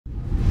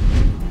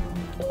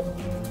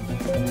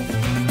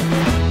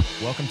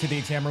Welcome to the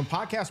Exam Room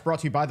Podcast,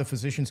 brought to you by the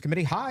Physicians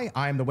Committee. Hi,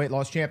 I am the weight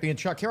loss champion,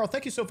 Chuck Carroll.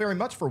 Thank you so very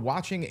much for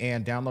watching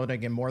and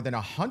downloading in more than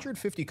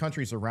 150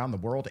 countries around the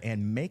world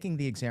and making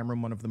the Exam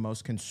Room one of the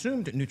most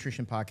consumed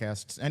nutrition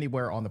podcasts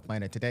anywhere on the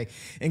planet today,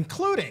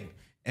 including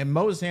in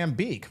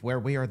Mozambique, where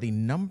we are the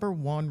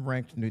 #1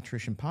 ranked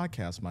nutrition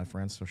podcast, my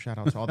friends. So shout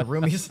out to all the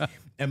roomies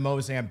in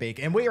Mozambique.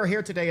 And we are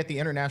here today at the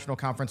International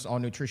Conference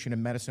on Nutrition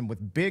and Medicine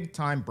with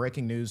big-time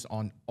breaking news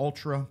on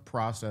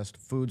ultra-processed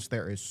foods.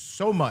 There is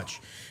so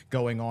much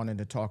going on, and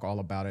to talk all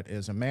about it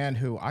is a man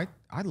who I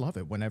love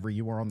it whenever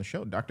you are on the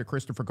show. Dr.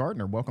 Christopher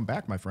Gardner, welcome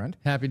back, my friend.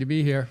 Happy to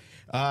be here.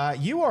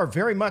 You are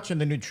very much in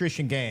the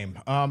nutrition game.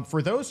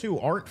 For those who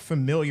aren't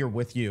familiar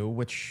with you,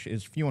 which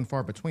is few and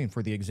far between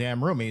for the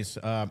exam roomies,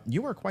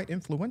 you are quite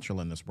influential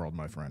in this world,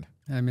 my friend.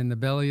 I'm in the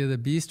belly of the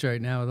beast right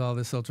now with all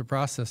this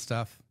ultra-processed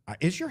stuff.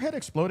 Is your head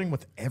exploding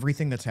with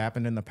everything that's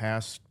happened in the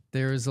past?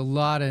 There is a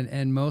lot,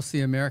 and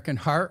mostly American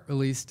Heart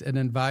released an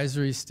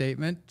advisory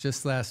statement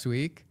just last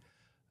week.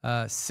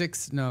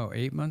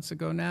 8 months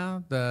ago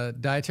now, the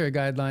dietary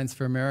guidelines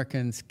for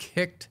Americans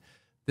kicked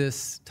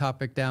this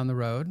topic down the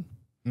road.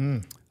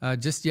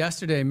 Just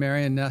yesterday,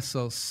 Marion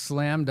Nestle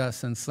slammed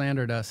us and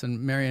slandered us.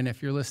 And Marion,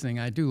 if you're listening,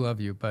 I do love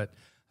you, but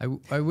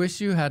I wish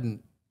you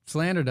hadn't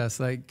slandered us,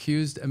 like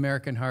accused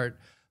American Heart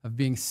of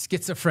being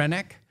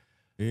schizophrenic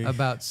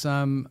about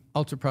some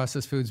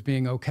ultra-processed foods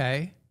being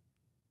okay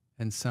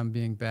and some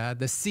being bad.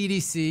 The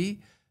CDC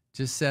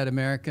just said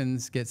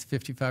Americans gets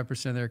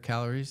 55% of their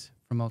calories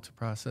from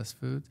ultra-processed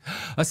foods.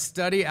 A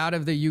study out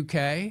of the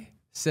UK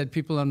said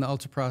people on the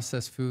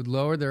ultra-processed food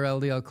lower their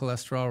LDL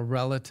cholesterol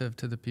relative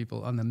to the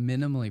people on the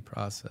minimally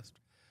processed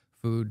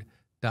food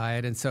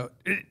diet. And so,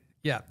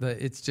 yeah,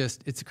 it's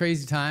a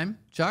crazy time,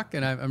 Chuck,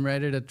 and I'm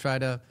ready to try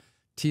to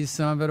tease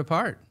some of it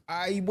apart.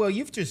 Well,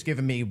 you've just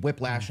given me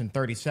whiplash in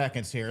 30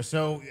 seconds here.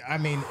 So, I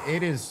mean,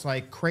 it is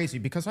like crazy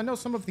because I know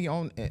some of the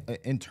own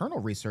internal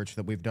research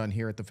that we've done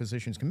here at the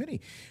Physicians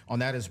Committee on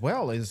that as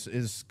well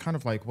is kind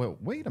of like, well,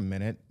 wait a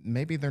minute,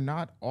 maybe they're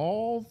not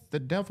all the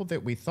devil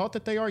that we thought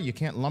that they are. You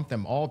can't lump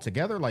them all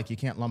together. Like you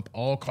can't lump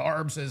all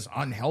carbs as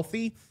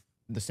unhealthy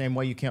the same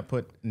way you can't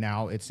put,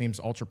 now it seems,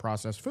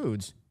 ultra-processed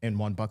foods in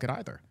one bucket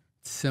either.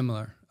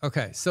 Similar.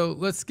 Okay, so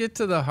let's get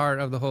to the heart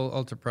of the whole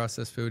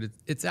ultra-processed food.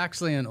 It's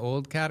actually an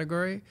old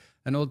category,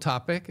 an old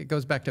topic. It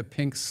goes back to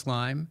pink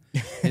slime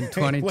in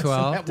 2012.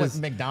 Wasn't that what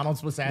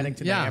McDonald's was adding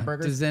to the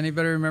hamburgers? Does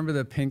anybody remember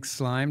the pink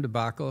slime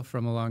debacle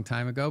from a long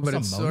time ago? But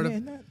it's sort of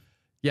in that?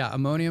 Yeah,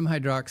 ammonium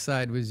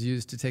hydroxide was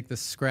used to take the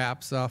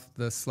scraps off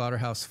the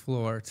slaughterhouse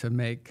floor to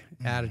make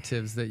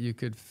additives that you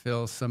could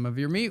fill some of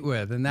your meat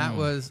with, and that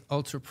was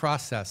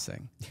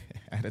ultra-processing.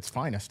 At its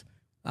finest.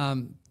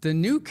 The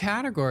new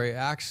category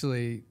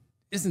actually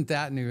isn't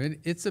that new.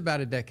 It's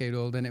about a decade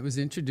old, and it was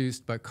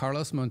introduced by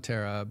Carlos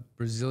Monteiro, a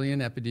Brazilian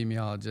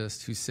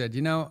epidemiologist, who said,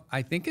 you know,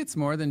 I think it's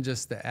more than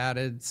just the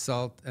added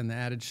salt and the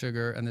added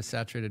sugar and the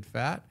saturated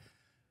fat.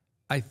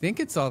 I think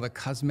it's all the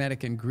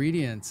cosmetic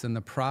ingredients and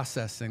the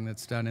processing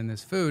that's done in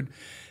this food.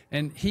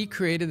 And he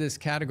created this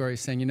category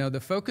saying, you know, the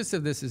focus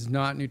of this is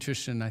not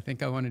nutrition. I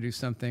think I want to do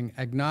something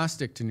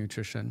agnostic to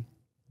nutrition.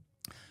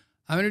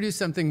 I'm going to do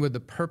something with the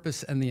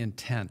purpose and the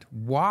intent.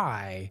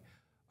 Why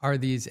are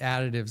these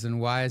additives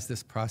and why is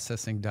this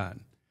processing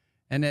done?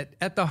 And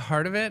at the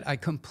heart of it, I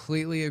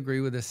completely agree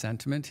with the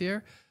sentiment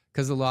here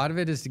because a lot of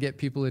it is to get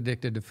people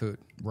addicted to food.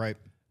 Right.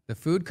 The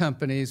food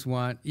companies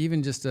want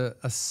even just a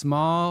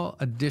small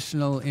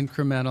additional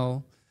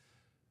incremental,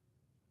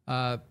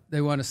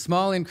 they want a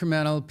small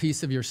incremental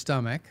piece of your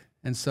stomach.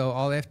 And so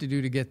all they have to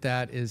do to get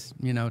that is,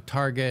 you know,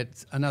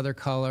 target another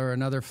color,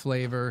 another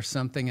flavor,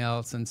 something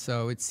else. And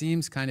so it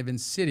seems kind of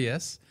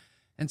insidious.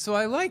 And so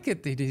I like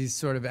it that he's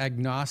sort of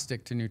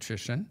agnostic to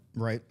nutrition.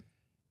 Right.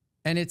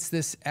 And it's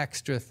this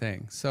extra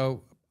thing.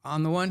 So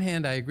on the one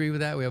hand, I agree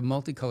with that. We have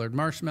multicolored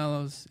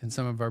marshmallows in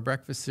some of our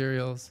breakfast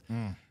cereals.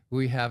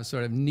 We have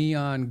sort of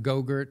neon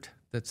Go-Gurt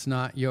that's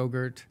not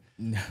yogurt.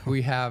 No.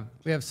 We have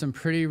some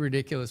pretty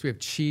ridiculous. We have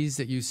cheese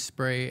that you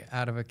spray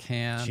out of a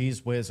can.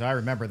 Cheese Whiz. I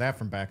remember that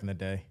from back in the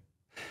day.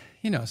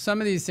 You know, some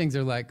of these things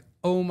are like,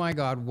 oh my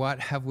God, what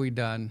have we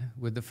done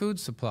with the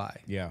food supply?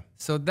 Yeah.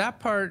 So that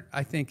part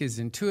I think is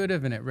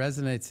intuitive and it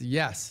resonates.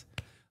 Yes,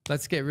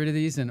 let's get rid of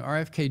these. And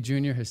RFK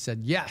Jr. has said,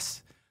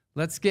 yes,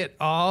 let's get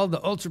all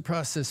the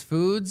ultra-processed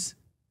foods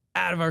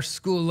out of our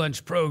school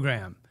lunch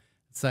program.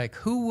 It's like,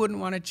 who wouldn't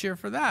want to cheer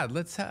for that?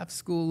 Let's have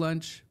school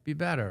lunch be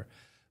better.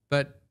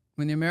 But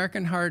when the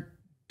American Heart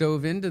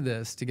dove into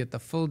this to get the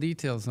full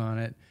details on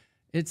it,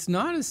 it's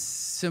not as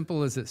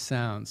simple as it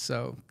sounds.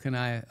 So can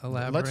I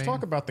elaborate? Let's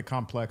talk about the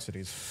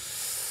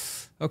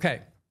complexities.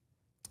 Okay.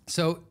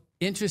 So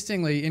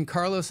interestingly, in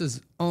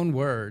Carlos's own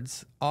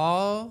words,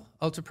 all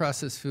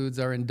ultra-processed foods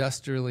are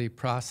industrially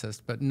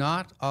processed, but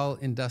not all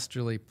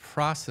industrially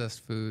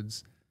processed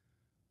foods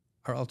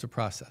are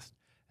ultra-processed.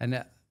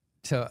 And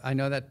so I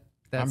know that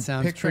sounds pretty circular.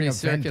 I'm picturing a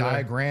Venn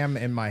diagram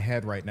in my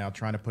head right now,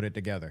 trying to put it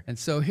together. And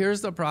so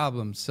here's the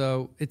problem.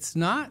 So it's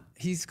not,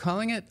 he's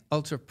calling it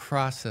ultra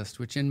processed,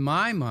 which in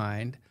my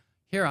mind,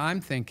 here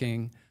I'm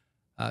thinking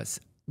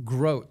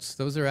groats,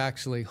 those are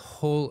actually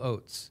whole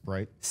oats.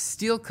 Right.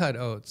 Steel cut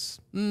oats,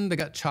 they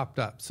got chopped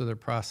up, so they're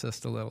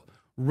processed a little.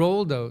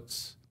 Rolled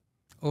oats,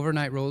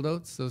 overnight rolled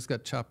oats, those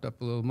got chopped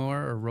up a little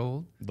more or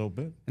rolled. A little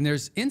bit. And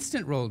there's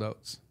instant rolled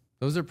oats.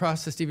 Those are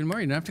processed even more.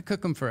 You don't have to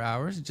cook them for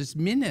hours, just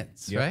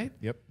minutes, right?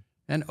 Yep.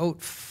 And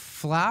oat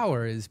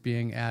flour is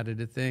being added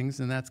to things,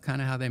 and that's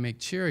kind of how they make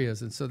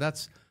Cheerios. And so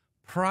that's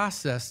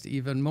processed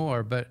even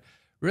more. But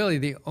really,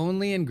 the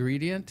only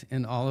ingredient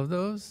in all of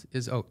those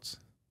is oats.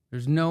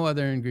 There's no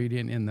other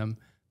ingredient in them.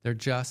 They're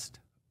just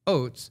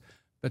oats,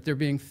 but they're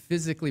being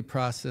physically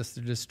processed.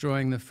 They're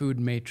destroying the food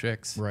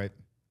matrix. Right.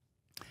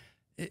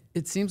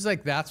 It seems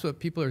like that's what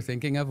people are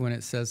thinking of when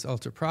it says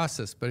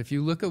ultra-processed. But if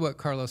you look at what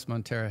Carlos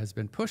Montero has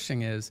been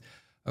pushing is,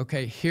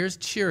 okay, here's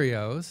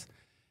Cheerios.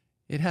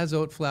 It has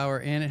oat flour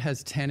and it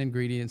has 10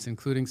 ingredients,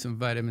 including some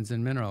vitamins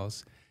and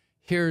minerals.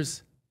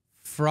 Here's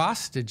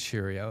frosted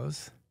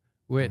Cheerios,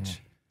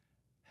 which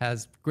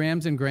has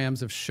grams and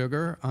grams of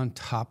sugar on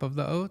top of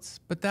the oats.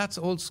 But that's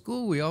old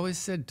school. We always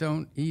said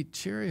don't eat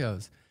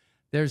Cheerios.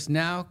 There's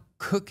now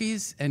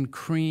cookies and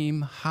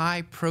cream,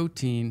 high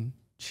protein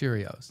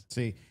Cheerios.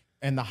 See,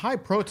 and the high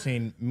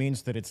protein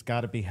means that it's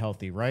got to be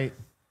healthy, right?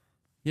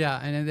 Yeah,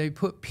 and then they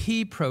put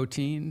pea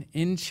protein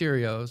in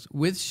Cheerios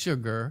with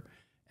sugar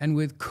and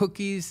with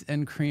cookies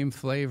and cream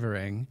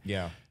flavoring.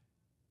 Yeah.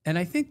 And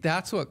I think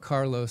that's what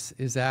Carlos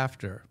is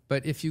after.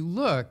 But if you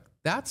look,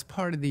 that's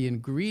part of the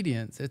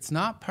ingredients. It's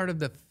not part of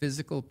the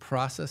physical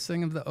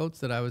processing of the oats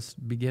that I was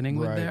beginning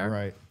with there.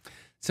 Right.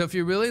 So if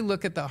you really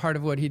look at the heart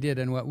of what he did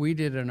and what we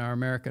did in our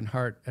American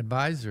Heart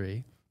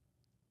Advisory,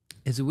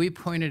 is we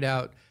pointed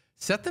out,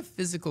 set the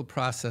physical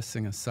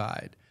processing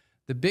aside.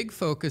 The big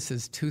focus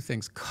is two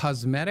things: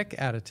 cosmetic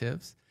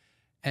additives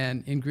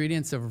and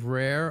ingredients of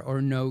rare or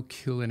no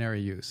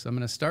culinary use. I'm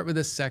going to start with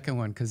the second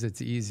one because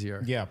it's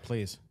easier. Yeah,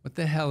 please. What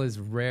the hell is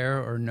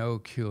rare or no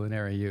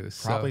culinary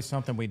use? Probably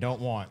something we don't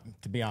want,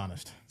 to be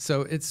honest.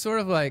 So it's sort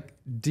of like,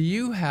 do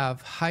you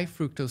have high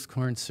fructose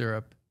corn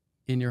syrup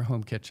in your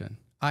home kitchen?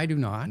 I do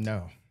not.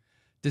 No.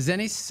 Does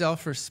any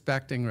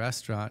self-respecting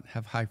restaurant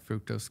have high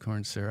fructose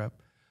corn syrup?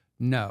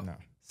 No.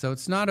 So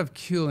it's not of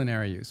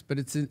culinary use, but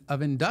it's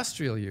of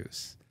industrial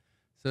use.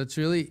 So it's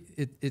really,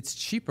 it's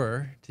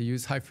cheaper to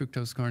use high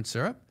fructose corn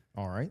syrup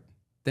All right.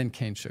 than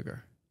cane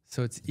sugar.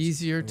 So it's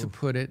easier to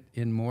put it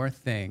in more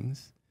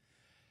things.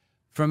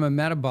 From a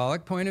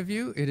metabolic point of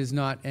view, it is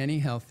not any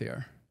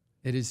healthier.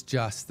 It is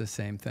just the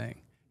same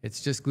thing.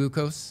 It's just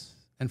glucose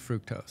and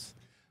fructose.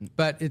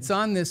 But it's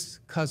on this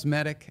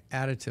cosmetic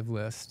additive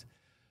list.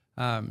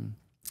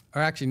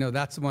 Or actually, no,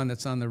 that's the one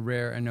that's on the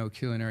rare and no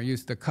culinary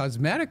use. The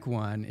cosmetic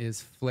one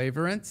is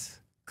flavorants,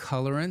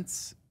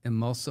 colorants,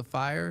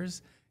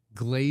 emulsifiers,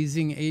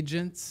 glazing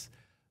agents,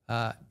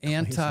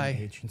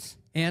 anti-gelling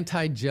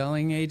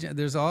agent.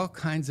 There's all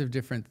kinds of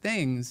different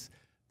things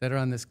that are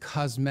on this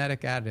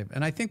cosmetic additive.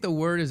 And I think the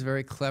word is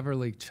very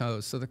cleverly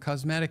chose. So the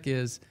cosmetic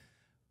is,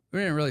 we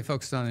didn't really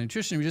focus on the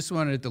nutrition. We just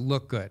wanted it to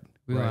look good.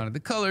 We wanted the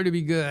color to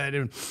be good,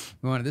 and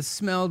we wanted the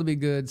smell to be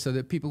good so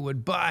that people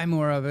would buy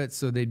more of it,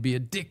 so they'd be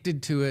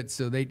addicted to it,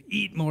 so they'd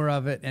eat more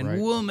of it, and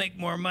we'll make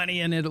more money,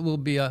 and it will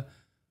be a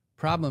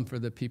problem for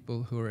the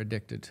people who are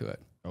addicted to it.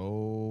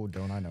 Oh,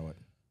 don't I know it.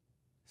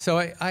 So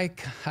I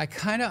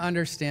kind of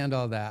understand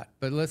all that,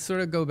 but let's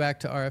sort of go back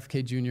to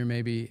RFK Jr.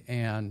 maybe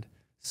and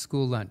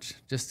school lunch,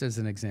 just as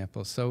an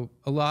example. So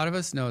a lot of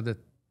us know that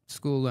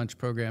school lunch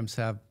programs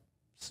have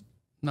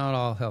not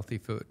all healthy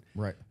food.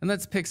 Right. And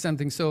let's pick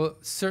something. So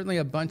certainly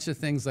a bunch of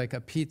things like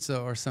a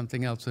pizza or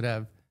something else would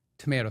have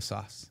tomato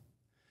sauce.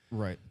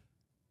 Right.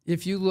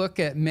 If you look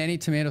at many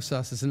tomato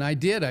sauces, and I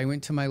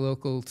went to my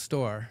local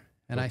store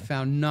and I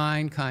found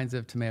 9 kinds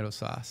of tomato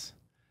sauce.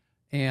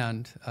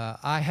 And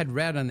I had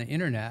read on the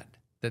internet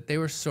that they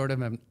were sort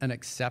of an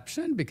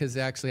exception because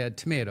they actually had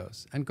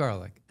tomatoes and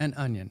garlic and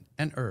onion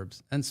and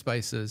herbs and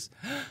spices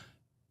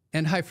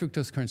and high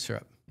fructose corn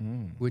syrup,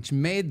 which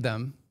made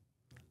them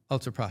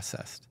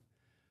ultra-processed.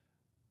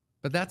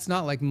 But that's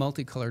not like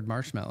multicolored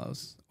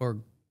marshmallows or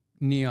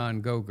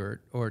neon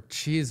Go-Gurt or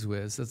Cheese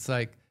Whiz. It's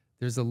like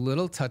there's a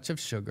little touch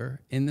of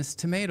sugar in this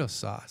tomato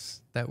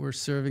sauce that we're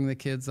serving the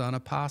kids on a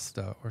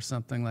pasta or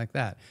something like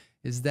that.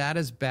 Is that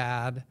as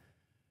bad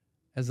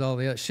as all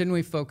the other? Shouldn't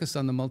we focus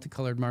on the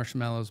multicolored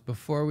marshmallows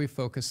before we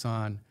focus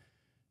on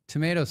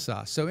tomato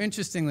sauce? So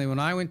interestingly, when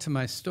I went to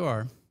my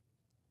store,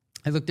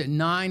 I looked at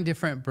 9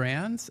 different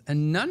brands,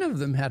 and none of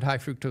them had high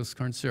fructose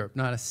corn syrup,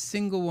 not a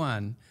single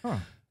one. Huh.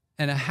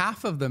 And a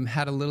half of them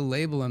had a little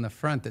label on the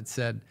front that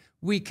said,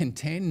 "We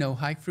contain no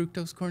high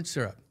fructose corn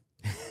syrup."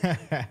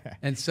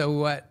 And so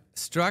what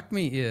struck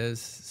me is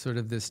sort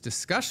of this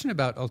discussion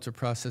about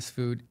ultra-processed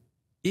food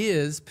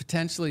is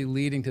potentially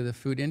leading to the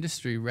food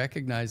industry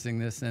recognizing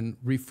this and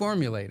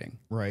reformulating.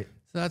 Right.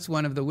 So that's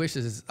one of the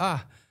wishes is,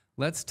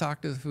 let's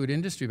talk to the food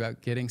industry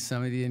about getting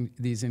some of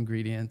these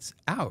ingredients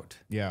out.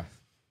 Yeah.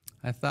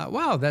 I thought,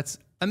 wow, that's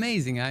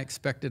amazing. I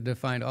expected to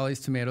find all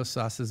these tomato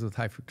sauces with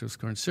high fructose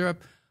corn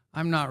syrup.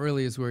 I'm not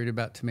really as worried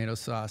about tomato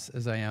sauce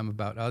as I am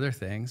about other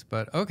things,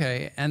 but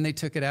okay. And they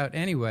took it out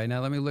anyway.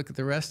 Now let me look at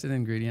the rest of the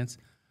ingredients.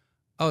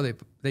 oh,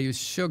 they use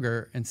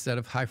sugar instead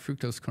of high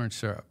fructose corn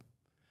syrup.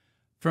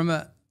 From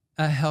a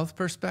health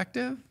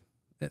perspective,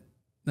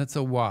 that's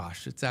a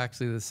wash. It's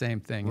actually the same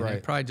thing. Right. And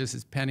it probably just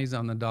is pennies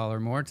on the dollar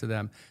more to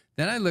them.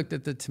 Then I looked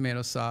at the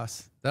tomato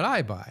sauce that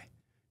I buy.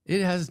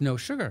 It has no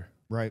sugar.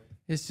 Right.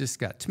 It's just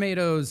got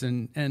tomatoes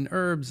and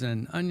herbs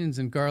and onions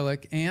and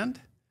garlic, and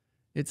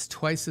it's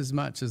twice as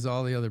much as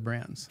all the other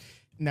brands.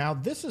 Now,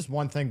 this is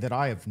one thing that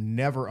I have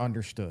never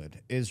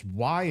understood is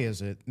why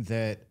is it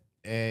that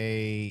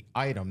a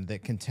item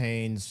that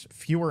contains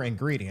fewer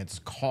ingredients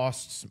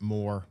costs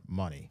more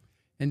money?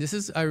 And this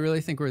is, I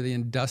really think, where the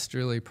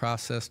industrially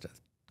processed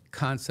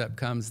concept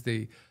comes,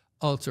 the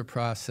ultra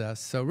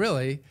processed. So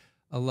really,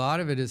 a lot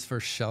of it is for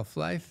shelf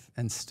life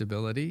and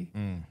stability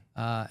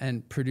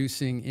and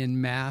producing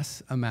in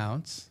mass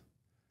amounts.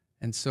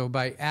 And so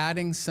by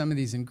adding some of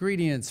these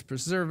ingredients,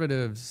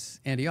 preservatives,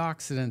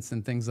 antioxidants,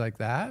 and things like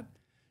that,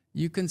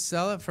 you can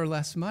sell it for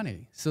less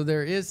money. So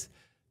there's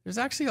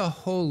actually a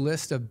whole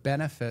list of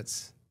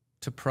benefits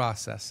to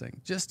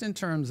processing, just in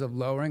terms of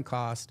lowering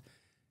cost,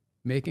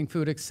 making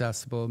food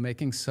accessible,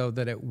 making so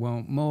that it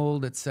won't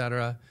mold, et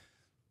cetera.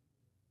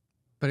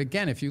 But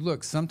again, if you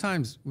look,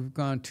 sometimes we've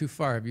gone too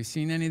far. Have you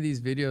seen any of these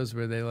videos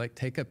where they like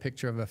take a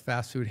picture of a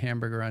fast food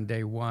hamburger on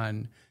day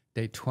 1,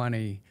 day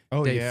 20,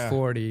 day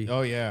 40,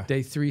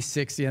 day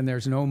 360, and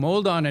there's no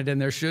mold on it, and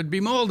there should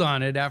be mold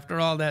on it after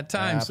all that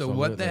time. Absolutely. So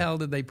what the hell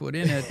did they put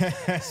in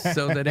it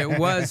so that it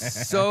was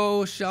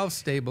so shelf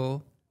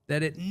stable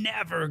that it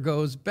never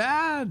goes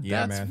bad?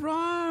 Yeah, That's man.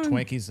 wrong.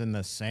 Twinkies in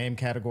the same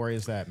category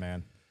as that,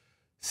 man.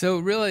 So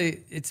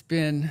really, it's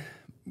been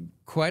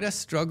quite a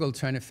struggle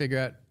trying to figure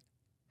out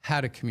how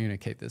to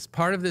communicate this.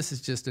 Part of this is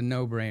just a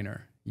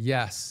no-brainer.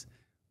 Yes,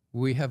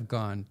 we have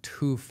gone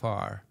too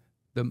far.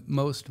 The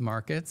most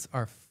markets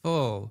are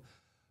full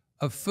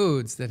of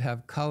foods that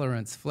have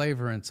colorants,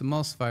 flavorants,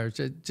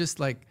 emulsifiers, just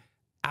like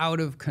out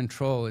of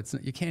control.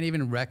 You can't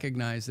even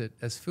recognize it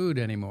as food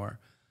anymore.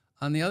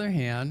 On the other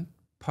hand,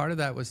 part of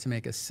that was to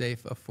make a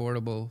safe,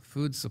 affordable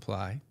food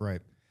supply.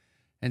 Right.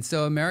 And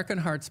so American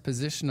Heart's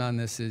position on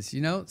this is,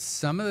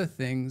 some of the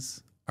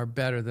things are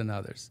better than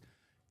others.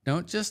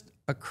 Don't just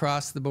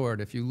across the board.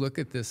 If you look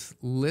at this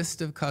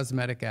list of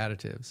cosmetic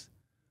additives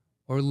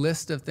or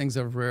list of things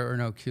of rare or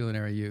no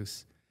culinary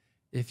use,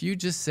 if you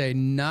just say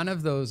none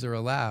of those are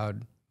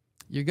allowed,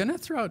 you're going to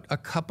throw out a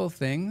couple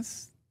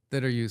things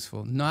that are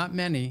useful. Not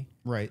many.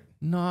 Right.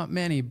 Not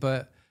many,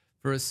 but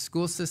for a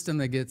school system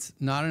that gets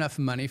not enough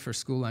money for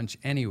school lunch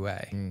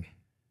anyway,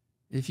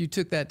 if you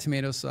took that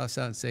tomato sauce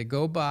out and say,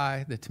 go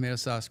buy the tomato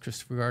sauce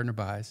Christopher Gardner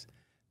buys,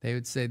 they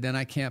would say, then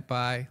I can't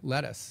buy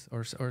lettuce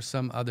or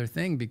some other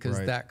thing because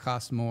that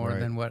costs more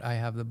than what I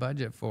have the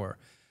budget for.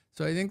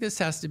 So I think this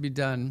has to be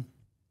done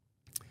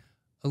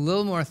a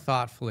little more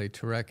thoughtfully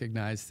to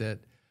recognize that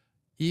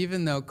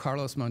even though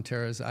Carlos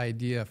Montero's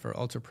idea for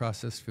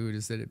ultra-processed food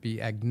is that it be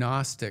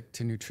agnostic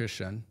to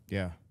nutrition,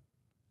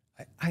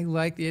 I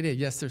like the idea.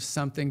 Yes, there's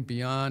something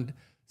beyond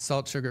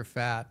salt, sugar,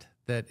 fat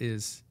that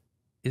is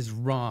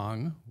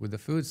wrong with the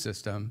food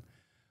system.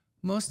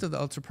 Most of the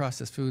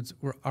ultra-processed foods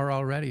are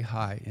already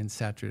high in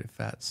saturated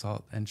fat,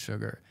 salt, and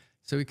sugar.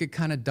 So we could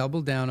kind of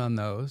double down on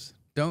those.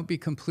 Don't be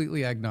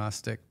completely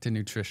agnostic to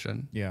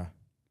nutrition. Yeah.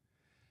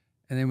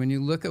 And then when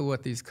you look at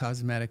what these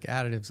cosmetic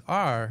additives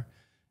are,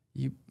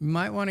 you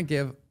might want to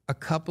give a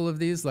couple of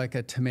these, like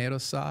a tomato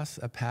sauce,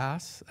 a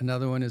pass.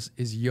 Another one is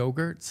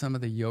yogurt, some of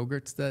the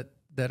yogurts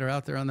that are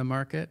out there on the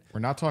market.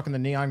 We're not talking the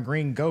neon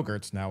green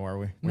Go-Gurts now, are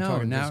we? We're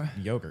talking just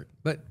yogurt.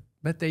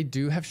 But they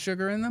do have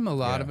sugar in them. A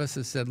lot of us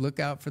have said, look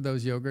out for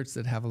those yogurts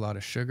that have a lot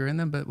of sugar in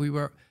them. But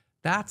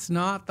that's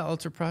not the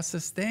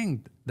ultra-processed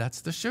thing.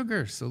 That's the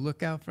sugar. So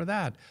look out for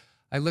that.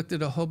 I looked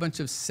at a whole bunch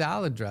of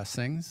salad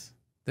dressings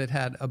that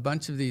had a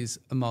bunch of these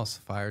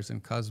emulsifiers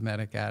and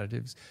cosmetic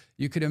additives.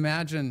 You could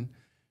imagine,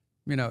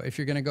 if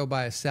you're going to go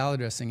buy a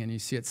salad dressing and you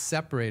see it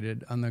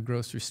separated on the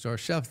grocery store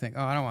shelf, think,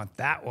 oh, I don't want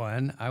that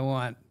one. I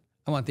want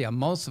the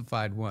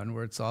emulsified one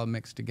where it's all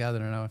mixed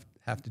together and I don't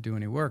have to do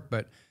any work.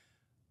 But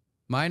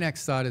my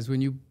next thought is when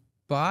you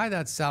buy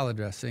that salad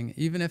dressing,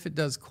 even if it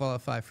does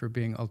qualify for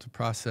being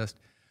ultra-processed,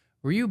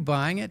 were you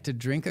buying it to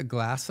drink a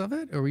glass of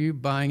it, or were you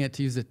buying it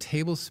to use a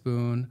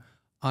tablespoon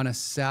on a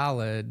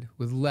salad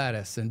with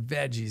lettuce and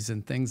veggies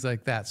and things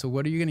like that? So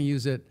what are you going to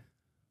use it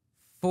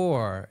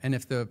for? And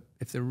if the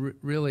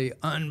really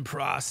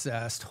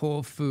unprocessed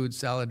whole food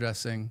salad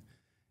dressing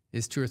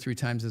is 2 or 3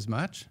 times as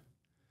much,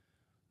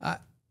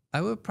 I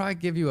would probably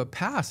give you a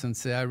pass and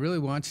say, I really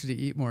want you to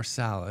eat more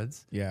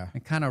salads. Yeah.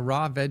 And kind of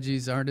raw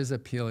veggies aren't as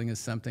appealing as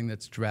something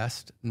that's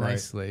dressed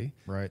nicely.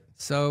 Right.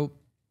 So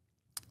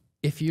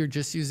if you're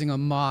just using a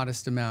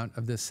modest amount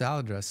of this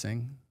salad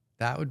dressing,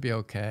 that would be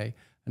okay.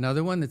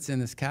 Another one that's in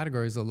this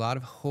category is a lot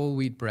of whole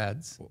wheat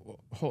breads.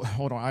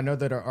 Hold on. I know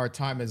that our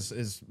time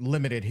is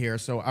limited here.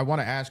 So I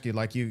want to ask you,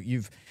 like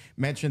you've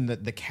mentioned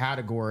that the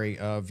category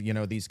of,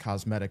 these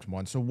cosmetics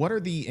ones. So what are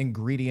the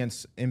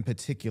ingredients in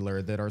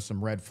particular that are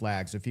some red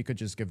flags? If you could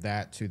just give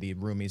that to the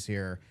roomies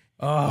here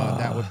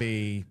That would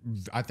be,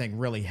 I think,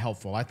 really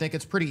helpful. I think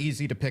it's pretty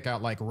easy to pick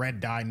out like red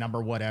dye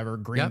number whatever,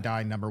 green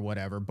dye number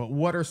whatever. But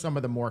what are some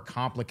of the more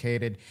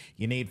complicated,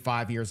 you need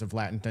 5 years of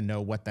Latin to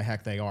know what the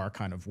heck they are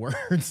kind of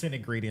words and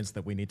ingredients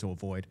that we need to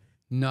avoid?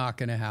 Not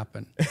going to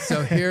happen.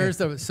 So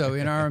so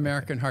in our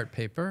American Heart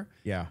paper,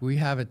 we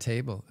have a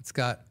table. It's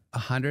got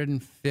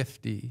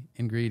 150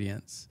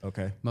 ingredients.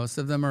 Okay. Most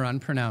of them are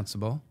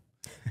unpronounceable.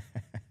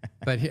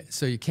 But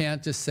so you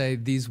can't just say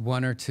these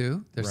one or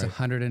two. There's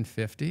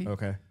 150.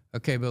 Okay.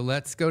 Okay, but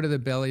let's go to the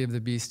belly of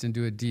the beast and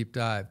do a deep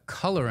dive.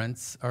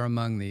 Colorants are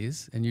among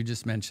these, and you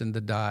just mentioned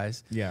the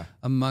dyes. Yeah.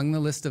 Among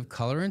the list of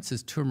colorants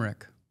is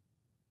turmeric.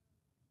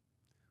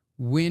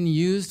 When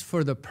used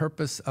for the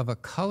purpose of a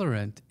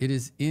colorant, it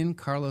is in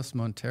Carlos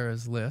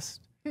Montera's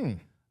list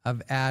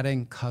of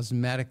adding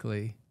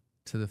cosmetically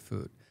to the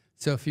food.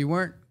 So if you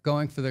weren't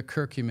going for the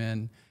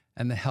curcumin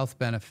and the health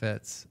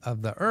benefits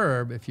of the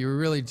herb, if you were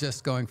really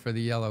just going for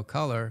the yellow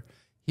color,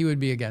 he would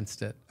be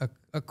against it,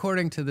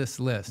 according to this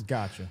list.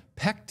 Gotcha.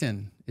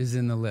 Pectin is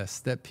in the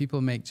list that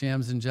people make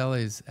jams and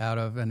jellies out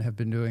of and have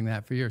been doing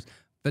that for years.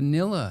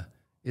 Vanilla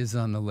is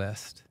on the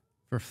list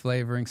for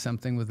flavoring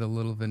something with a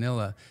little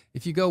vanilla.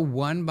 If you go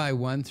one by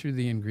one through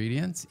the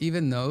ingredients,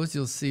 even those,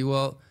 you'll see,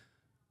 well,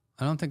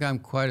 I don't think I'm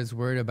quite as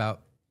worried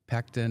about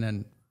pectin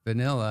and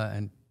vanilla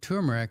and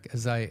turmeric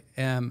as I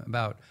am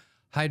about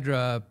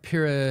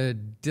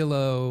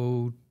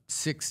hydropyridillo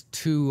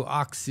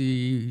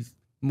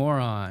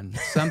 6,2-oxymoron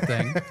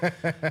something.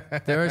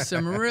 There are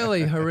some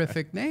really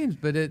horrific names,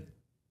 but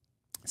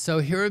so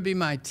here would be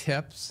my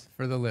tips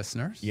for the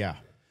listeners. Yeah.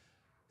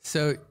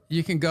 So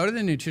you can go to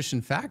the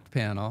nutrition fact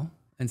panel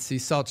and see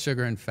salt,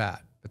 sugar, and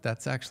fat, but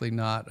that's actually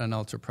not an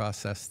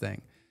ultra-processed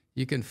thing.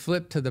 You can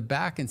flip to the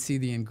back and see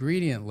the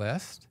ingredient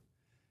list.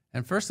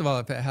 And first of all,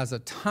 if it has a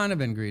ton of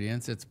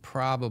ingredients, it's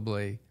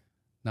probably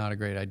not a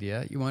great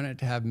idea. You want it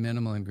to have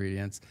minimal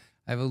ingredients.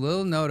 I have a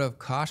little note of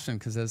caution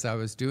because as I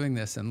was doing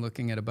this and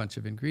looking at a bunch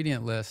of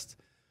ingredient lists,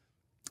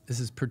 this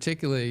is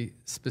particularly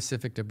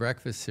specific to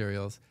breakfast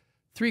cereals.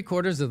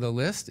 3/4 of the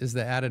list is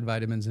the added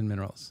vitamins and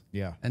minerals.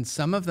 Yeah. And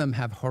some of them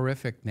have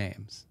horrific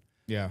names.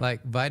 Yeah.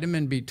 Like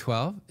vitamin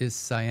B12 is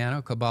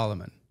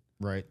cyanocobalamin.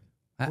 Right.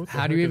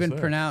 How do you even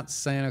pronounce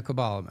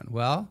cyanocobalamin?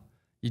 Well,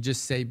 you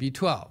just say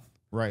B12.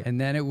 Right. And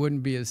then it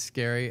wouldn't be as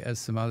scary as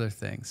some other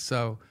things.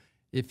 So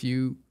if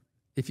you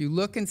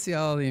look and see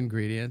all the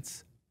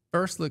ingredients,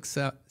 first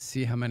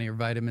see how many are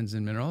vitamins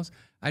and minerals.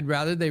 I'd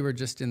rather they were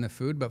just in the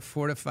food, but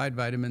fortified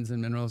vitamins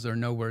and minerals are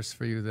no worse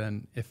for you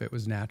than if it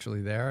was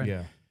naturally there.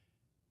 Yeah.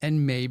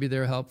 And maybe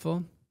they're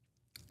helpful.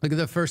 Look at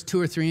the first 2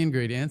 or 3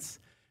 ingredients.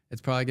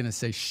 It's probably going to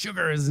say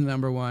sugar is the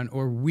number one,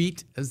 or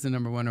wheat is the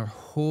number one, or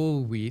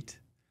whole wheat.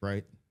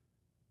 Right.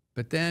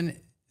 But then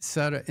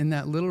sort of in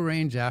that little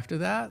range after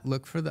that,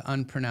 look for the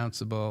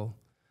unpronounceable,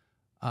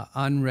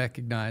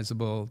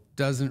 unrecognizable,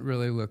 doesn't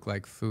really look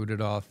like food at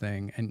all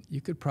thing. And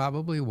you could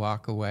probably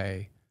walk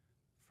away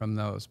from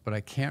those. But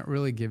I can't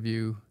really give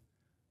you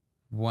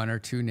 1 or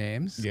 2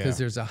 names because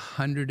there's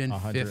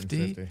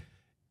 150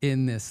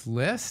 in this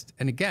list.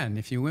 And again,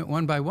 if you went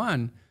one by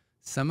one,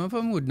 some of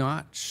them would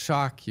not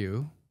shock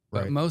you,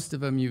 but most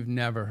of them you've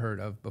never heard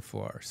of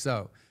before.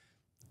 So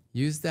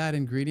use that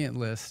ingredient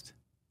list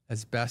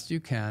as best you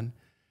can.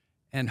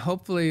 And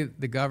hopefully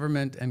the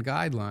government and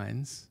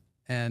guidelines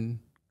and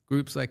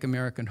groups like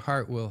American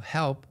Heart will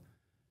help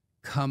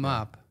come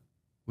up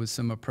with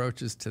some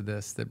approaches to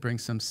this that bring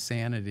some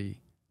sanity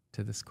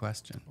to this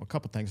question. Well, a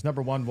couple things.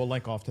 Number one, we'll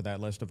link off to that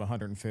list of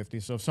 150.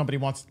 So if somebody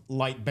wants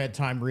light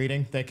bedtime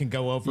reading, they can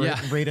go over it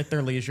and read at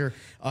their leisure.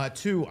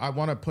 2, I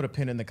want to put a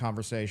pin in the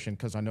conversation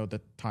because I know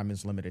that time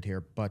is limited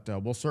here, but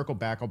we'll circle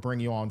back. I'll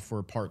bring you on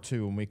for part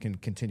 2 and we can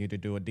continue to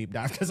do a deep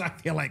dive because I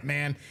feel like,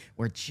 man,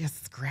 we're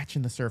just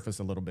scratching the surface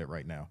a little bit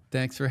right now.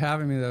 Thanks for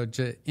having me, though,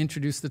 to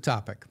introduce the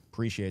topic.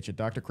 Appreciate you.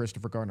 Dr.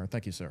 Christopher Gardner.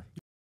 Thank you, sir.